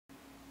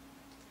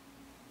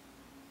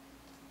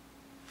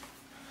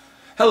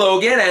Hello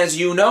again. As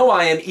you know,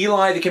 I am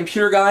Eli the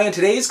Computer Guy, and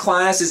today's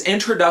class is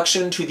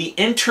Introduction to the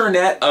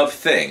Internet of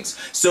Things.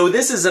 So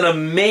this is an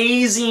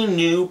amazing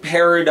new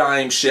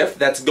paradigm shift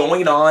that's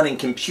going on in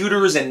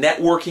computers and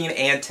networking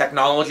and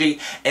technology,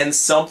 and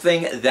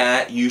something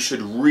that you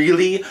should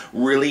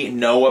really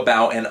know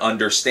about and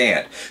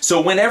understand.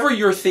 So whenever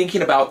you're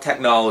thinking about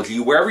technology,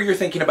 wherever you're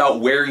thinking about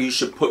where you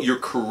should put your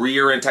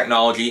career in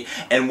technology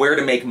and where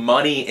to make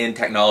money in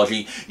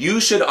technology, you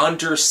should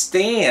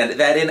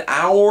understand that in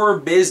our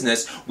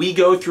business, we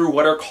go through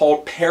what are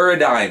called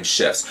paradigm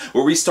shifts,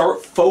 where we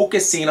start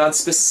focusing on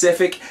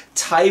specific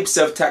types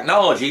of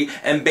technology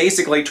and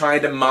basically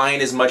trying to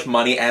mine as much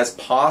money as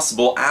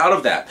possible out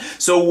of that.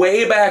 So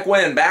way back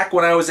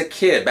when I was a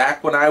kid,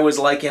 back when I was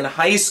like in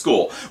high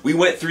school, we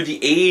went through the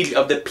age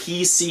of the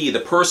PC, the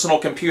personal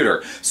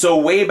computer. So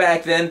way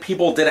back then,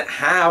 people didn't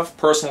have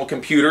personal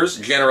computers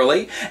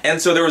generally,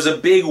 and so there was a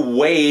big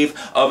wave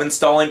of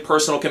installing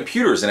personal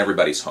computers in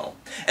everybody's home.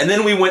 And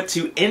then we went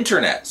to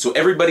internet, so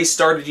everybody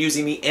started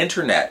using the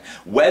internet,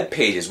 web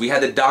pages. We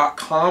had the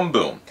 .com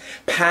boom.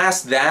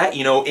 Past that,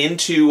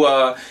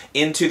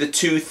 into the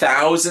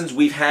 2000s,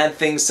 we've had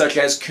things such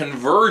as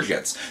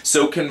convergence.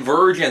 So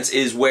convergence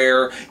is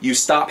where you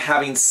stop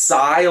having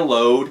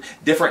siloed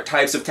different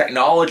types of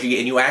technology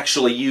and you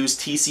actually use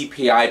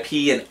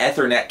TCP/IP and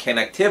Ethernet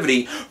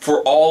connectivity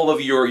for all of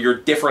your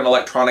different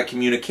electronic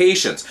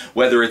communications,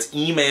 whether it's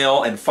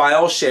email and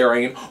file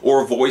sharing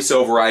or voice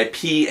over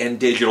IP and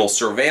digital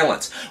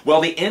surveillance.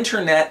 Well, the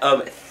Internet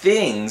of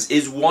Things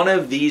is one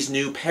of these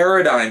new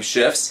paradigm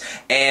shifts,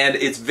 and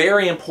it's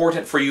very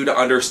important for you to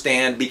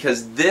understand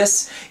because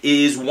this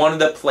is one of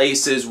the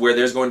places where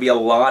there's going to be a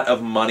lot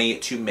of money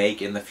to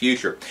make in the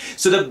future.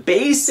 So the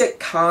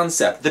basic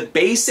concept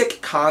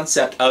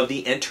of the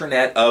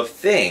Internet of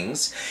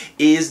Things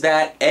is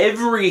that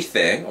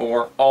everything,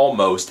 or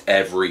almost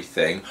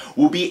everything,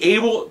 will be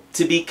able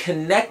to be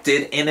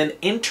connected in an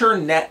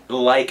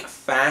internet-like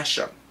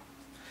fashion.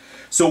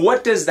 So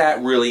what does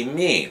that really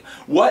mean?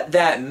 What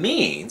that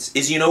means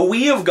is,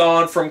 we have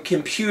gone from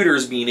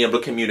computers being able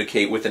to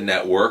communicate with a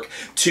network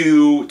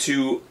to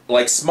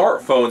like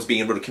smartphones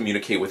being able to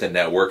communicate with a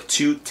network,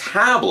 to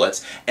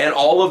tablets and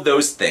all of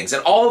those things.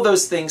 And all of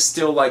those things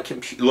still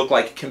look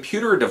like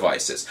computer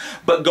devices.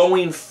 But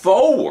going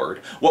forward,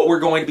 what we're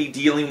going to be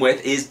dealing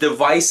with is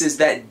devices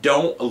that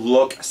don't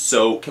look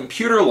so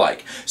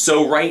computer-like.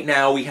 So right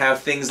now we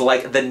have things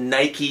like the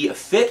Nike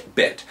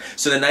Fitbit.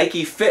 So the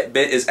Nike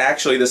Fitbit is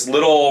actually this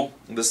little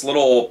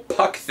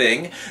puck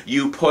thing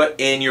you put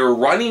in your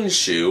running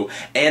shoe,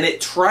 and it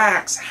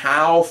tracks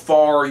how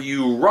far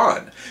you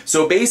run.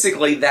 So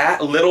basically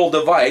that little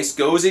device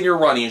goes in your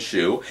running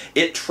shoe,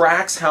 it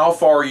tracks how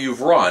far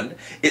you've run,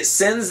 it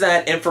sends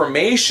that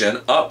information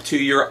up to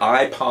your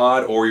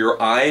iPod or your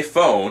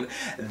iPhone.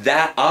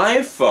 That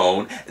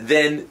iPhone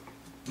then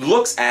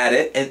looks at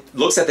it and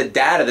looks at the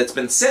data that's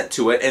been sent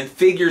to it and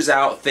figures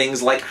out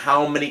things like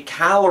how many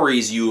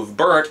calories you've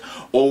burnt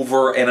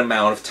over an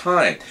amount of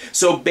time.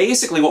 So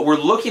basically what we're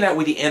looking at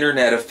with the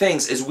Internet of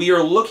Things is we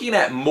are looking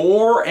at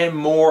more and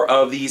more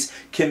of these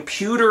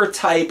computer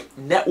type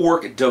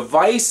network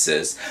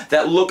devices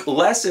that look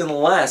less and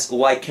less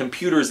like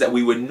computers that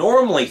we would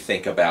normally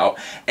think about,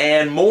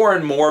 and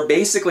more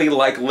basically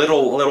like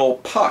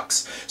little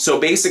pucks. So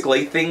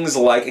basically things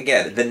like,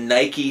 again, the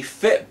Nike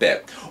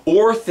Fitbit,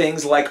 or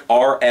things like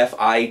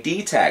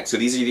RFID tags. So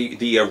these are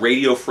the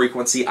radio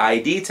frequency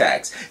ID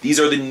tags. These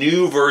are the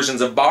new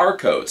versions of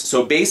barcodes.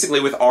 So basically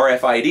with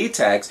RFID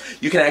tags,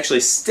 you can actually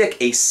stick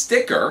a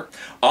sticker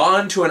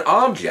onto an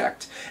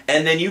object,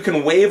 and then you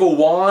can wave a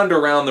wand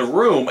around the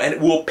room and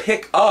it will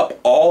pick up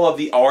all of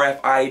the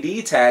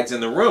RFID tags in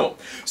the room.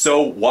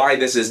 So why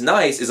this is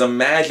nice is,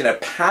 imagine a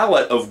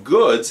pallet of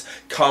goods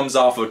comes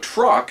off a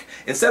truck.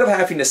 Instead of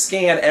having to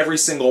scan every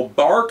single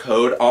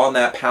barcode on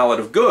that pallet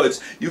of goods,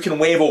 you can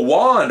wave a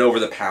wand over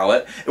the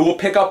pallet. It will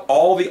pick up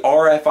all the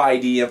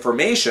RFID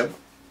information,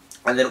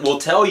 and then it will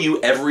tell you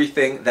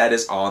everything that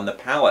is on the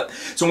pallet.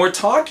 So when we're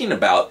talking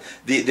about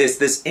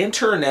this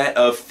Internet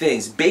of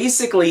Things,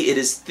 basically it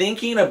is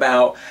thinking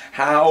about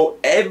how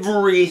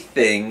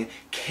everything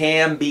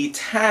can be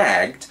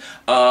tagged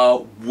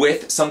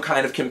with some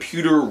kind of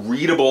computer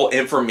readable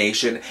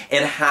information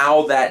and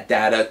how that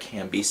data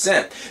can be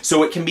sent.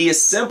 So it can be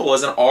as simple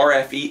as an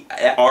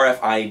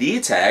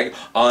RFID tag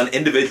on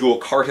individual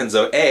cartons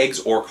of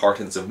eggs or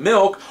cartons of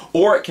milk,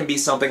 or it can be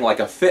something like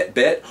a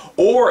Fitbit,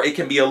 or it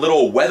can be a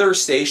little weather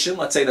station,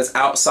 let's say that's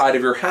outside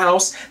of your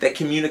house, that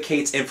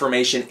communicates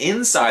information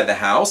inside the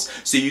house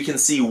so you can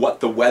see what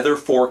the weather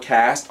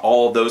forecast,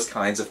 all of those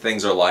kinds of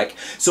things are like.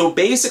 So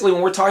basically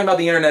when we're talking about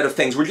the Internet of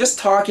Things, we're just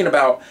talking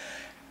about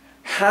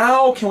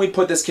how can we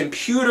put this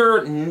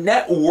computer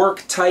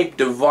network type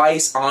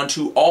device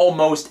onto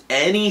almost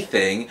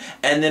anything,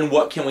 and then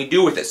what can we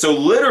do with it? So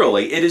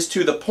literally it is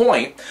to the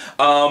point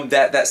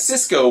that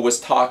Cisco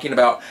was talking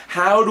about,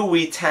 how do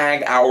we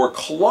tag our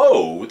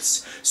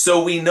clothes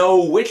so we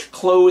know which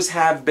clothes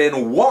have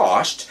been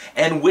washed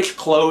and which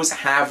clothes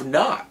have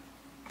not.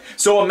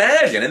 So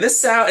imagine, and this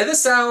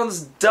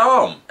sounds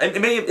dumb.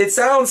 It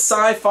sounds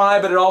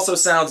sci-fi, but it also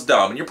sounds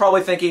dumb. And you're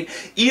probably thinking,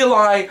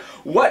 Eli,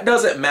 what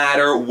does it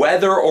matter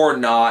whether or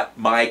not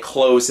my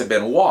clothes have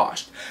been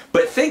washed?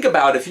 But think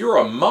about if you're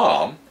a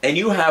mom and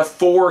you have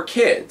 4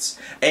 kids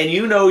and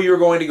you know you're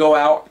going to go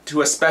out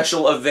to a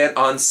special event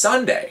on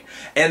Sunday.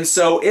 And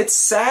so it's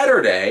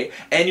Saturday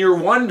and you're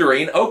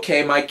wondering,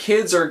 okay, my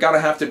kids are going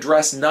to have to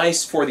dress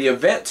nice for the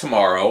event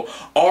tomorrow.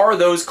 Are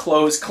those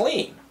clothes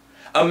clean?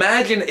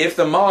 Imagine if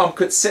the mom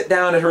could sit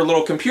down at her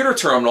little computer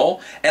terminal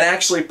and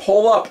actually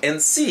pull up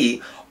and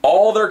see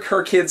all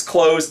her kids'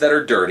 clothes that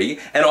are dirty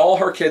and all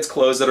her kids'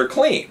 clothes that are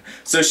clean.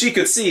 So she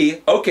could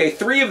see, okay,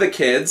 3 of the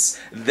kids,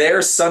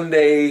 their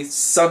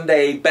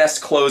Sunday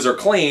best clothes are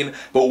clean,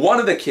 but 1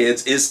 of the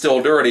kids is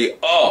still dirty.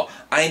 Oh,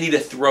 I need to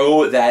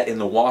throw that in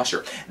the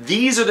washer.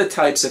 These are the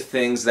types of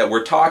things that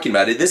we're talking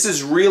about. This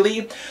is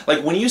really,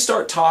 like when you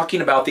start talking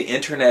about the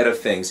Internet of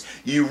Things,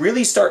 you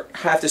really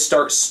have to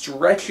start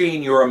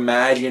stretching your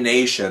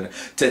imagination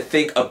to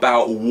think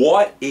about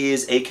what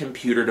is a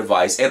computer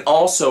device and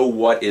also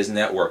what is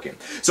networking.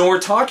 So when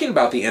we're talking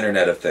about the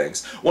Internet of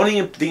Things, one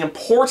of the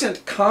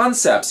important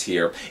concepts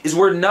here is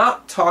we're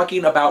not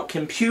talking about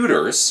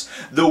computers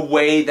the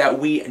way that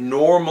we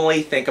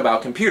normally think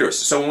about computers.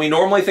 So when we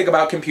normally think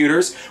about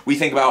computers,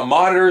 we think about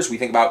monitors, we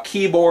think about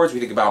keyboards, we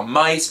think about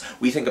mice,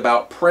 we think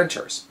about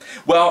printers.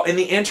 Well, in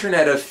the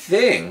Internet of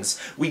Things,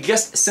 we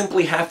just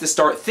simply have to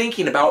start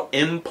thinking about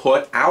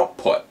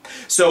input-output.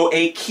 So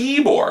a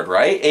keyboard,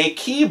 right? A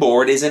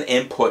keyboard is an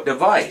input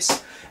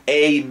device.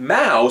 A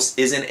mouse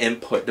is an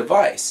input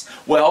device.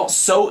 Well,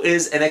 so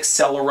is an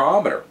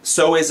accelerometer.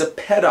 So is a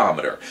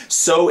pedometer.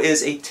 So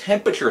is a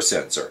temperature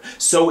sensor.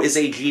 So is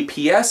a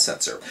GPS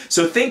sensor.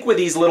 So think with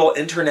these little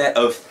Internet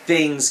of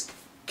Things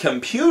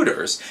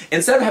computers,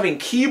 instead of having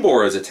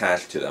keyboards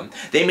attached to them,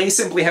 they may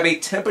simply have a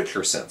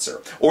temperature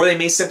sensor, or they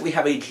may simply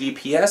have a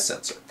GPS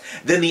sensor.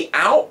 Then the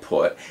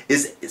output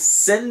is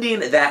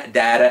sending that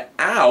data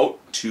out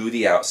to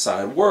the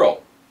outside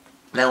world.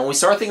 Now, when we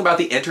start thinking about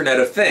the Internet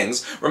of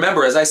Things,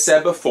 remember, as I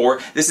said before,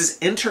 this is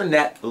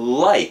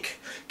Internet-like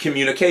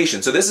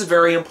communication. So this is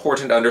very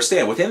important to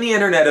understand. Within the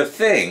Internet of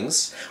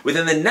Things,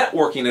 within the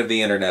networking of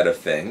the Internet of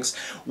Things,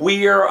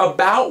 we are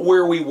about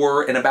where we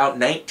were in about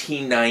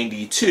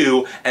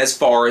 1992 as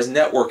far as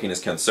networking is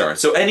concerned.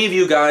 So any of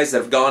you guys that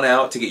have gone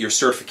out to get your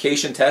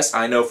certification test,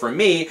 I know for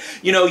me,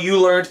 you know,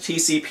 you learned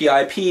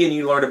TCP/IP and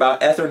you learned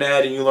about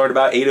Ethernet and you learned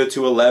about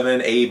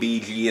 802.11, A, B,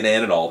 G, and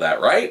N and all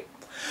that, right?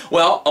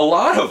 Well, a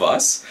lot of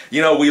us,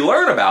 you know, we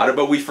learn about it,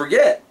 but we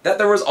forget that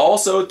there was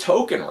also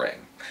token ring.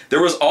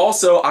 There was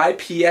also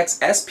IPX,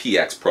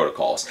 SPX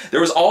protocols.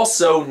 There was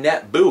also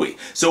NetBEUI.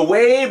 So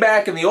way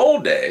back in the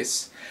old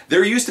days,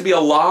 there used to be a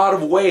lot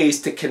of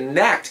ways to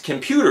connect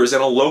computers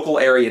in a local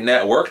area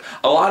network,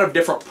 a lot of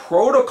different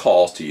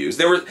protocols to use.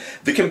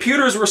 The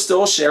computers were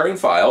still sharing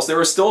files, they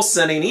were still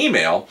sending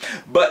email,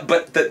 but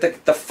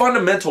the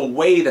fundamental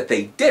way that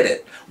they did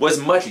it was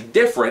much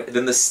different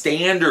than the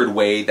standard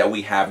way that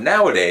we have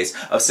nowadays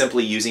of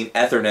simply using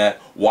Ethernet,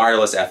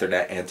 wireless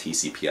Ethernet, and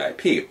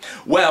TCP/IP.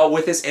 Well,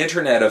 with this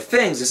Internet of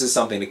Things, this is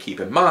something to keep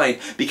in mind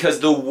because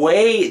the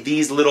way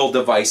these little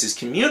devices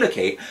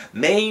communicate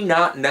may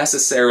not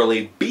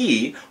necessarily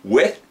be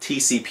with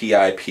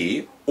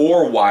TCP/IP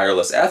or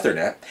wireless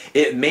Ethernet.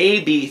 It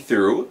may be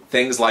through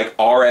things like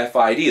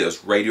RFID,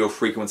 those radio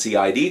frequency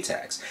ID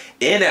tags,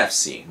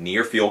 NFC,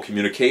 near field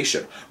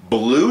communication,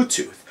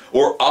 Bluetooth,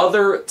 or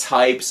other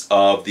types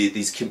of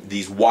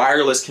these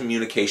wireless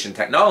communication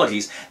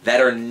technologies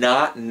that are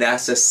not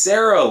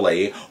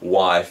necessarily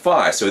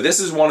Wi-Fi. So this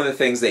is one of the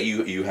things that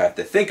you have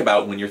to think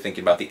about when you're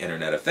thinking about the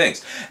Internet of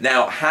Things.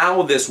 Now,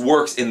 how this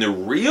works in the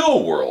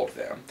real world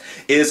then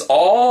is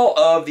all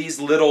of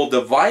these little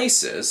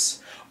devices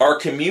are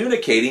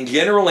communicating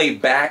generally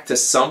back to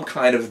some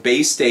kind of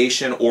base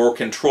station or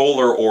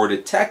controller or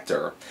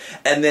detector,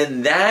 and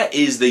then that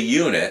is the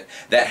unit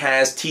that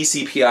has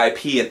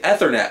TCP/IP and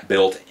Ethernet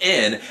built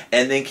in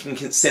and then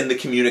can send the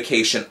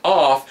communication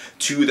off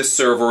to the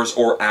servers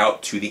or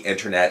out to the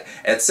internet,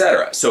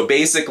 etc. So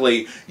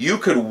basically, you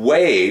could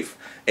wave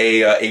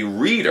a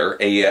reader,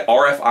 a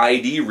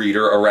RFID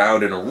reader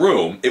around in a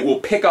room. It will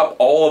pick up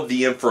all of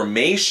the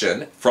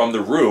information from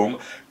the room,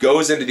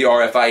 goes into the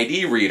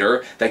RFID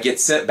reader that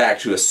gets sent back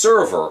to a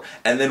server,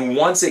 and then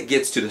once it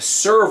gets to the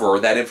server,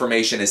 that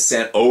information is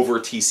sent over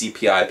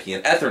TCP/IP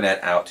and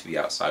Ethernet out to the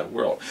outside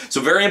world. So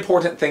very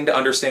important thing to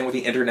understand with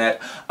the Internet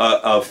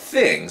of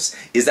Things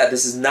is that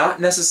this is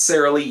not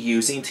necessarily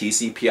using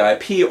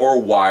TCP/IP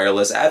or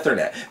wireless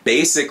Ethernet.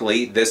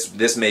 Basically,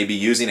 this may be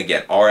using,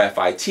 again,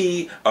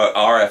 RFID,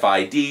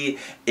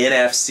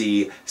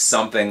 NFC,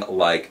 something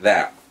like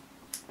that.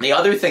 The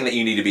other thing that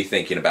you need to be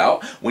thinking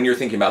about when you're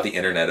thinking about the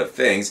Internet of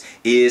Things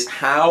is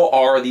how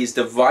are these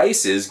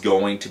devices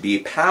going to be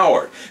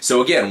powered?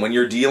 So again, when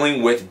you're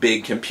dealing with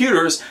big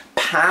computers,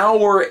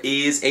 Power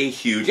is a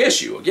huge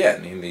issue.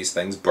 Again, I mean, these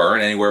things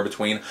burn anywhere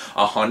between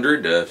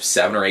 100 to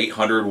 700 or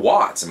 800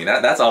 watts. I mean,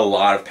 that's a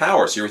lot of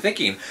power. So you're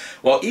thinking,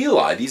 well,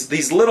 Eli,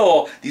 these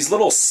little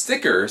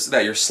stickers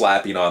that you're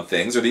slapping on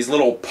things, or these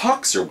little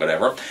pucks or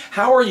whatever,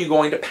 how are you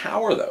going to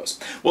power those?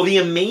 Well, the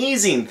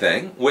amazing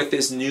thing with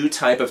this new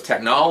type of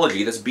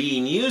technology that's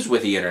being used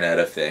with the Internet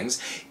of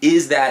Things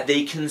is that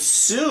they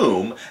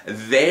consume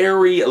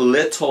very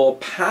little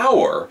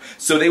power,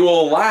 so they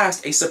will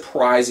last a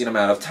surprising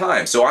amount of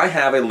time. So I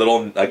have a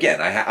little,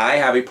 again, I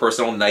have a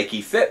personal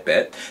Nike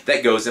Fitbit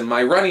that goes in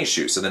my running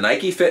shoe. So the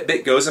Nike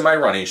Fitbit goes in my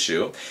running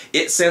shoe.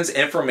 It sends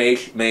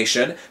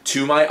information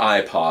to my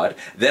iPod.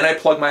 Then I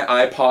plug my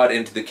iPod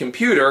into the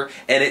computer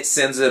and it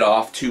sends it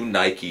off to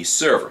Nike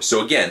server.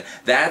 So again,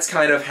 that's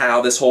kind of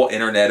how this whole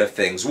Internet of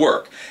Things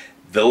work.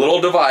 The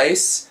little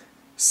device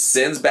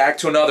sends back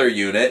to another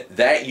unit,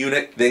 that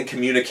unit then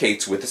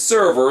communicates with the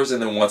servers,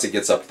 and then once it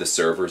gets up to the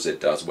servers, it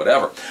does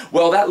whatever.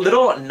 Well, that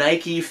little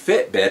Nike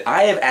Fitbit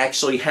I have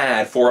actually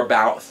had for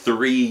about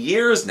 3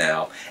 years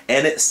now,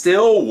 and it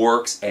still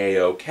works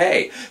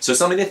a-okay. So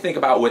something to think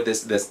about with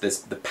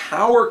the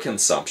power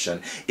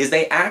consumption is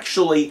they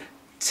actually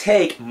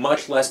take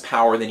much less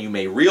power than you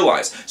may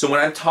realize. So when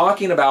I'm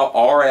talking about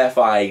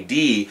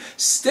RFID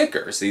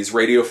stickers, these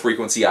radio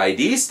frequency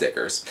ID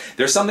stickers,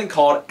 there's something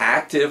called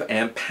active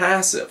and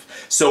passive.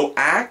 So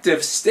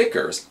active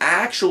stickers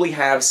actually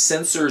have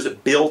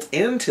sensors built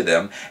into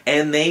them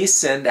and they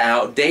send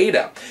out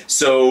data.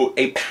 So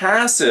a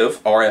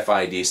passive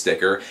RFID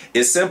sticker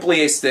is simply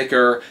a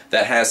sticker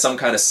that has some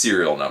kind of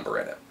serial number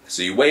in it.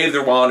 So you wave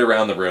the wand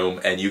around the room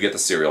and you get the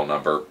serial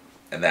number,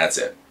 and that's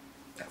it.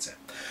 That's it.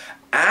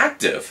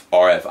 Active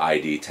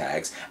RFID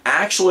tags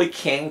actually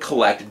can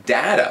collect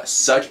data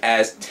such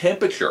as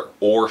temperature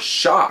or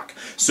shock.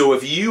 So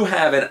if you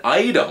have an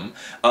item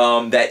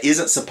that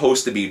isn't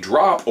supposed to be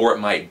dropped or it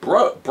might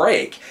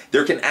break,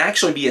 there can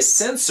actually be a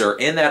sensor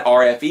in that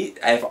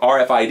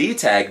RFID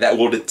tag that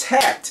will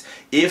detect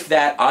if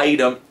that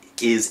item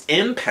is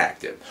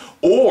impacted.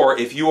 Or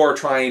if you are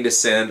trying to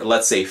send,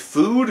 let's say,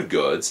 food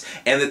goods,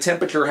 and the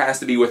temperature has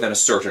to be within a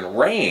certain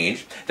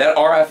range, that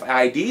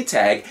RFID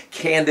tag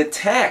can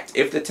detect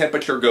if the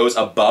temperature goes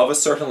above a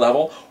certain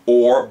level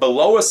or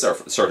below a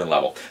certain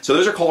level. So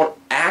those are called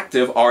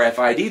active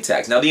RFID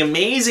tags. Now the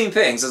amazing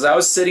things, as I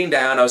was sitting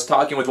down, I was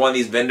talking with one of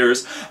these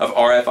vendors of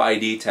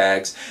RFID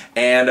tags,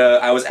 and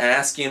I was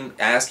asking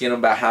him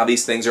about how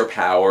these things are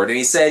powered, and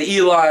he said,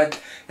 Eli,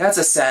 that's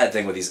a sad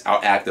thing with these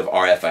active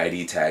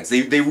RFID tags.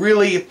 They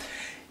really,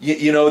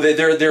 you know,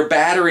 their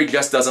battery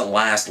just doesn't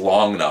last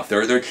long enough.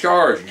 Their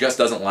charge just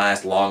doesn't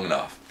last long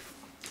enough.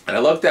 And I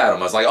looked at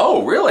him, I was like,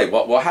 oh, really?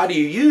 Well, how do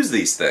you use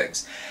these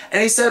things?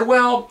 And he said,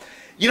 well,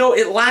 you know,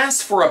 it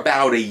lasts for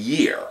about a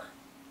year.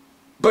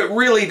 But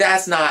really,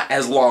 that's not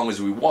as long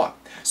as we want.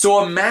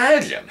 So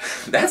imagine,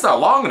 that's not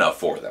long enough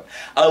for them.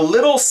 A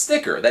little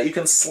sticker that you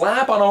can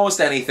slap on almost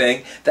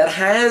anything that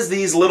has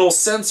these little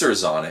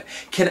sensors on it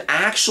can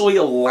actually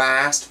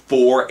last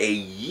for a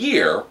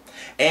year.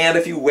 And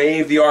if you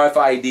wave the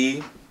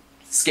RFID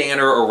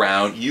scanner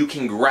around, you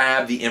can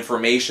grab the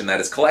information that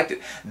is collected.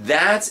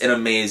 That's an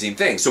amazing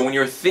thing. So when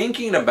you're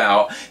thinking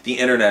about the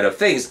Internet of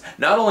Things,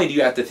 not only do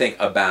you have to think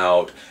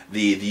about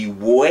the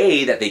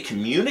way that they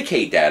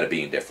communicate data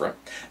being different,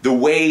 the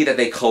way that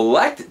they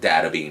collect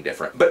data being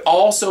different, but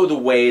also the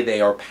way they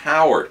are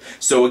powered.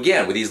 So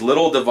again, with these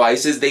little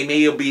devices, they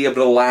may be able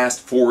to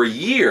last for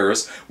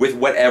years with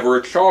whatever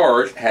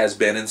charge has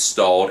been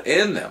installed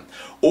in them.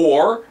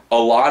 Or a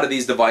lot of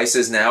these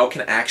devices now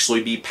can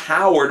actually be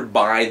powered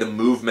by the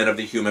movement of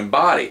the human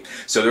body.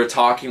 So they're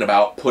talking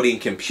about putting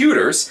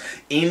computers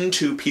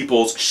into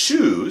people's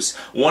shoes.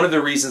 One of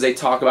the reasons they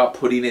talk about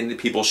putting into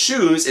people's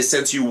shoes is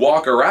since you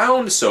walk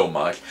around so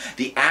much,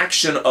 the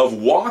action of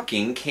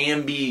walking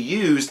can be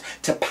used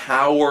to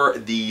power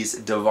these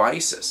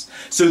devices.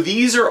 So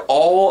these are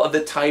all of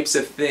the types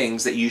of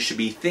things that you should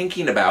be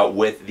thinking about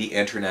with the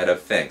Internet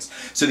of Things.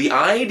 So the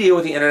idea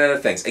with the Internet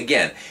of Things,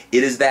 again,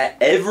 it is that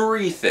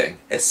everything,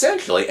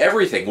 essentially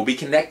everything, will be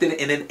connected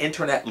in an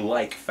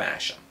internet-like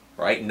fashion.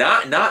 Right?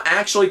 Not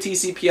actually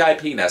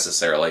TCP/IP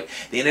necessarily,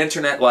 in an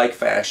internet-like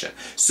fashion.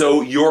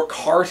 So your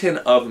carton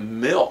of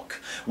milk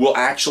will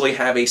actually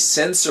have a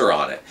sensor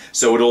on it.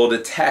 So it'll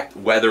detect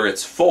whether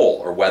it's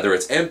full or whether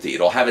it's empty.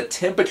 It'll have a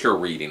temperature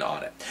reading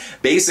on it.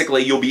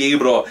 Basically, you'll be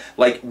able to,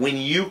 like when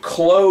you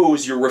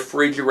close your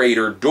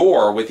refrigerator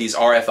door with these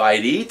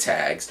RFID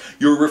tags,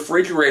 your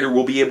refrigerator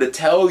will be able to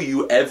tell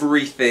you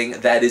everything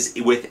that is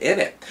within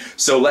it.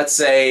 So let's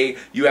say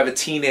you have a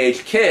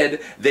teenage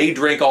kid, they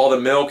drink all the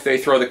milk, they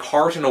throw the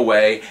carton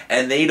away,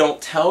 and they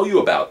don't tell you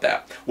about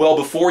that. Well,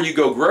 before you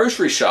go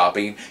grocery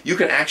shopping, you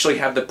can actually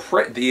have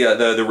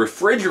the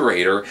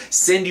refrigerator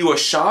send you a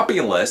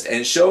shopping list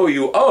and show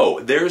you, oh,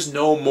 there's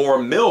no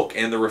more milk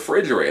in the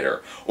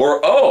refrigerator.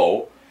 Or,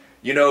 oh,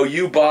 you know,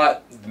 you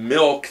bought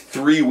milk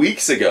 3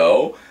 weeks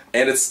ago,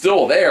 and it's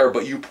still there,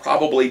 but you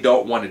probably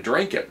don't want to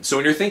drink it. So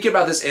when you're thinking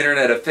about this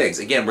Internet of Things,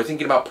 again, we're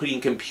thinking about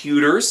putting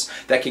computers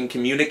that can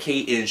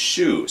communicate in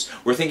shoes.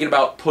 We're thinking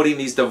about putting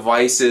these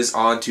devices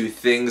onto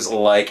things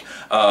like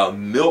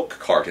milk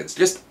cartons,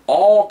 just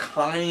all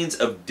kinds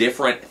of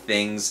different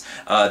things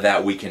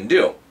that we can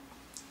do.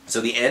 So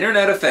the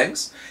Internet of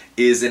Things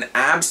is an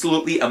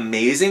absolutely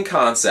amazing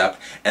concept,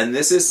 and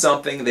this is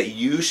something that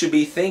you should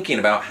be thinking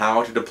about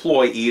how to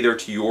deploy either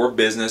to your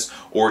business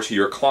or to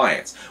your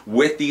clients.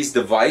 With these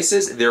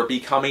devices, they're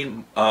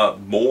becoming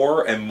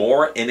more and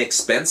more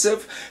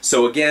inexpensive.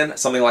 So again,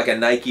 something like a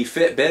Nike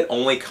Fitbit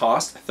only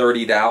costs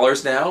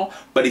 $30 now,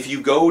 but if you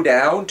go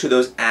down to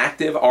those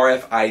active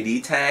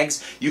RFID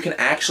tags, you can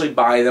actually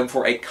buy them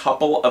for a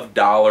couple of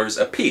dollars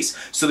a piece.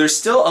 So they're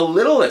still a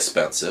little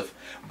expensive,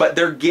 but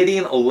they're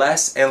getting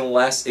less and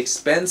less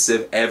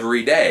expensive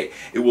every day.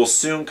 It will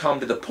soon come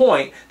to the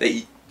point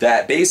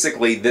that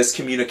basically this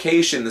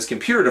communication, this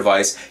computer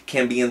device,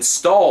 can be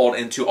installed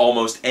into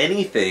almost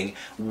anything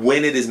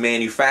when it is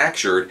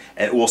manufactured,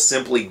 and it will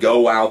simply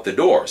go out the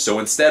door. So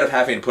instead of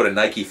having to put a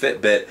Nike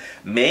Fitbit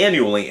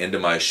manually into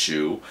my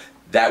shoe,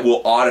 that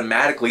will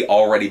automatically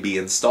already be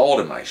installed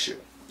in my shoe.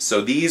 So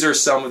these are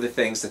some of the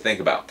things to think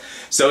about.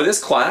 So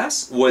this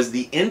class was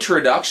the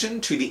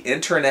introduction to the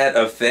Internet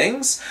of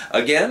Things.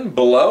 Again,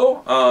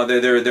 below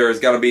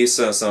there's going to be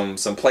some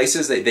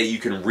places that you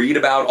can read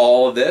about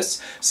all of this,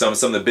 some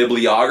of the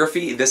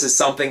bibliography. This is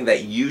something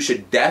that you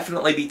should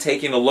definitely be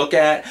taking a look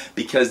at,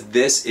 because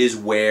this is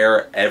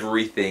where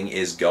everything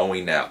is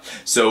going now.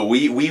 So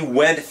we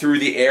went through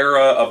the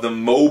era of the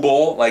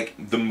mobile, like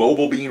the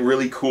mobile being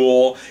really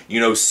cool, you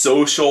know,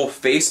 social,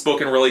 Facebook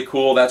and really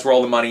cool, that's where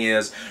all the money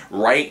is.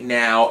 Right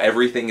now,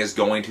 everything is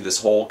going to this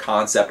whole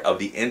concept of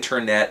the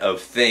Internet of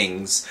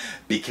Things,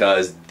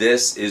 because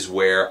this is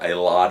where a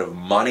lot of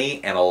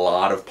money and a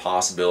lot of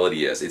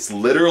possibility is. It's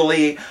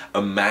literally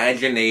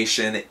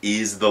imagination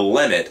is the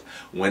limit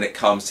when it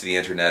comes to the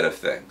Internet of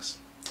Things.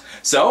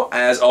 So,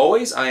 as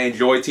always, I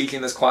enjoy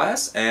teaching this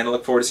class, and I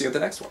look forward to seeing you at the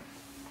next one.